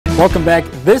Welcome back.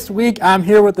 This week I'm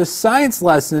here with a science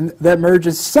lesson that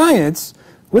merges science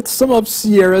with some of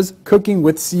Sierra's Cooking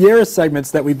with Sierra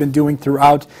segments that we've been doing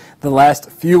throughout the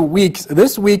last few weeks.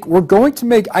 This week we're going to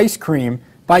make ice cream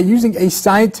by using a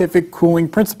scientific cooling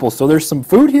principle. So there's some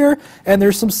food here and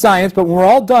there's some science, but when we're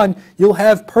all done, you'll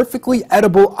have perfectly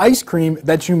edible ice cream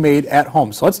that you made at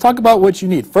home. So let's talk about what you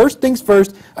need. First things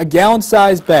first, a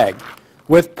gallon-sized bag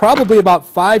with probably about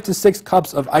 5 to 6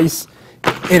 cups of ice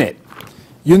in it.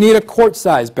 You'll need a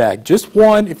quart-sized bag, just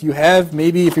one. If you have,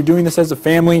 maybe if you're doing this as a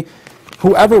family,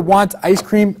 whoever wants ice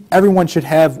cream, everyone should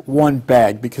have one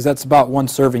bag because that's about one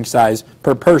serving size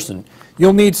per person.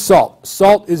 You'll need salt.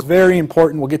 Salt is very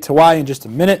important. We'll get to why in just a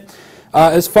minute.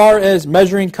 As far as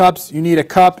measuring cups, you need a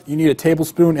cup, you need a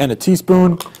tablespoon and a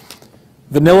teaspoon.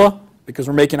 Vanilla, because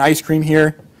we're making ice cream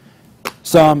here.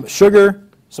 Some sugar,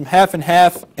 some half and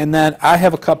half, and then I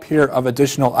have a cup here of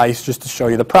additional ice just to show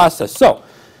you the process. So,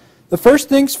 the first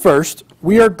things first,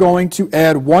 we are going to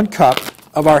add 1 cup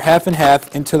of our half and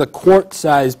half into the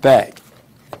quart-sized bag.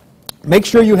 Make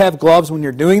sure you have gloves when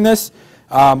you're doing this.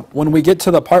 When we get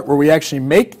to the part where we actually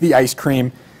make the ice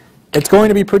cream, it's going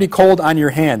to be pretty cold on your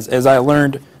hands, as I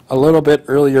learned a little bit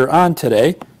earlier on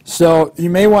today. So you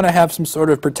may want to have some sort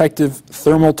of protective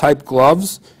thermal type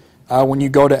gloves when you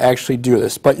go to actually do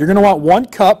this. But you're going to want 1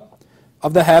 cup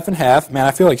of the half and half. Man,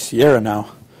 I feel like Sierra now.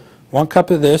 1 cup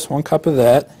of this, 1 cup of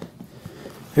that.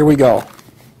 Here we go.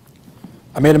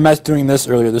 I made a mess doing this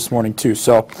earlier this morning too.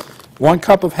 So 1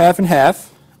 cup of half and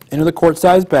half into the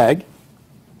quart-sized bag.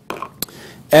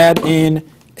 Add in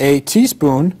a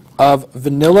teaspoon of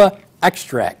vanilla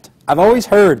extract. I've always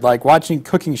heard, like watching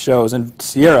cooking shows and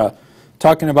Sierra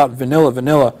talking about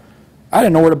vanilla. I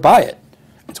didn't know where to buy it.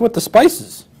 It's with the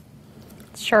spices.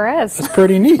 It sure is. It's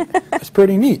pretty neat. It's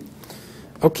pretty neat.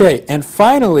 Okay, and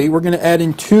finally we're going to add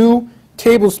in 2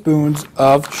 tablespoons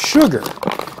of sugar.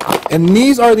 And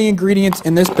these are the ingredients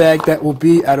in this bag that will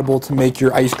be edible to make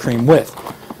your ice cream with.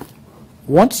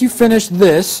 Once you finish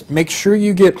this, make sure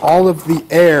you get all of the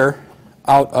air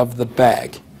out of the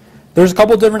bag. There's a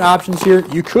couple different options here.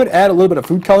 You could add a little bit of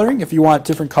food coloring if you want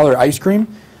different color ice cream.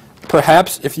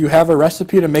 Perhaps if you have a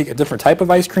recipe to make a different type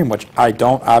of ice cream, which I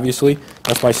don't, obviously.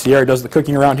 That's why Sierra does the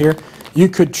cooking around here. You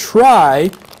could try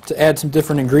to add some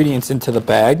different ingredients into the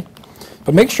bag.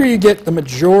 But make sure you get the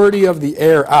majority of the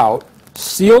air out.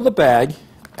 Seal the bag,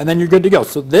 and then you're good to go.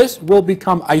 So this will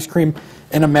become ice cream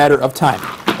in a matter of time.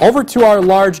 Over to our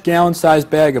large gallon-sized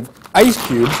bag of ice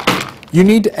cubes, you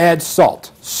need to add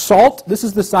salt. Salt, this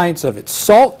is the science of it.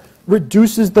 Salt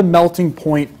reduces the melting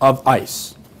point of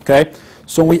ice. Okay?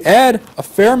 So we add a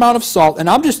fair amount of salt, and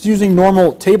I'm just using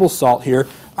normal table salt here,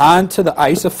 onto the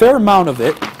ice, a fair amount of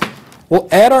it. We'll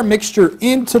add our mixture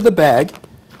into the bag,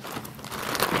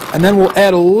 and then we'll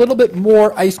add a little bit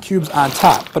more ice cubes on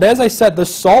top. But as I said, the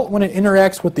salt, when it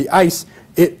interacts with the ice,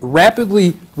 it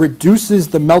rapidly reduces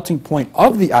the melting point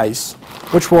of the ice,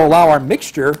 which will allow our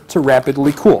mixture to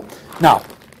rapidly cool. Now,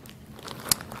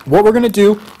 what we're going to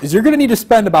do is you're going to need to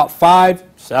spend about 5,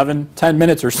 7, 10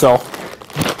 minutes or so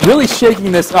really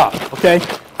shaking this up, okay?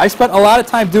 I spent a lot of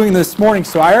time doing this morning,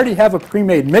 so I already have a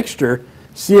pre-made mixture.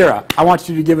 Sierra, I want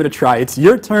you to give it a try. It's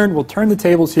your turn. We'll turn the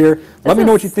tables here. Let me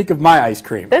know what you think of my ice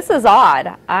cream. This is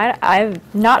odd. I'm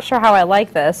not sure how I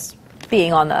like this,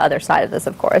 being on the other side of this,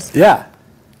 of course. Yeah.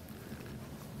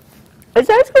 It's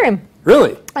ice cream.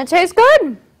 Really? It tastes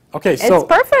good. Okay, so... It's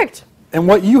perfect. And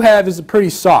what you have is a pretty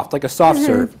soft, like a soft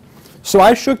serve. So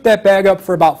I shook that bag up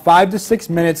for about 5 to 6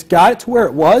 minutes, got it to where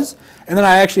it was, and then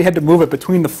I actually had to move it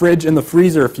between the fridge and the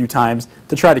freezer a few times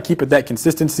to try to keep it that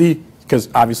consistency, because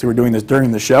obviously we're doing this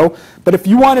during the show. But if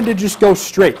you wanted to just go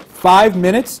straight, 5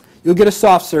 minutes, you'll get a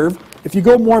soft serve. If you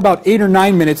go more about 8 or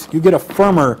 9 minutes, you get a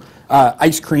firmer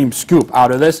ice cream scoop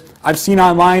out of this. I've seen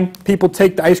online people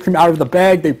take the ice cream out of the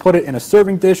bag, they put it in a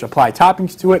serving dish, apply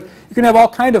toppings to it. You can have all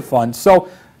kind of fun. So,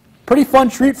 pretty fun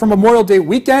treat for Memorial Day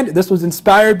weekend. This was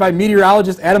inspired by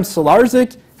meteorologist Adam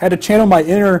Solarzik. Had to channel my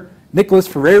inner Nicholas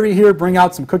Ferreri here, bring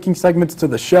out some cooking segments to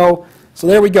the show. So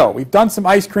there we go. We've done some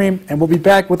ice cream, and we'll be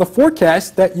back with a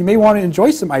forecast that you may want to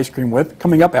enjoy some ice cream with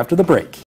coming up after the break.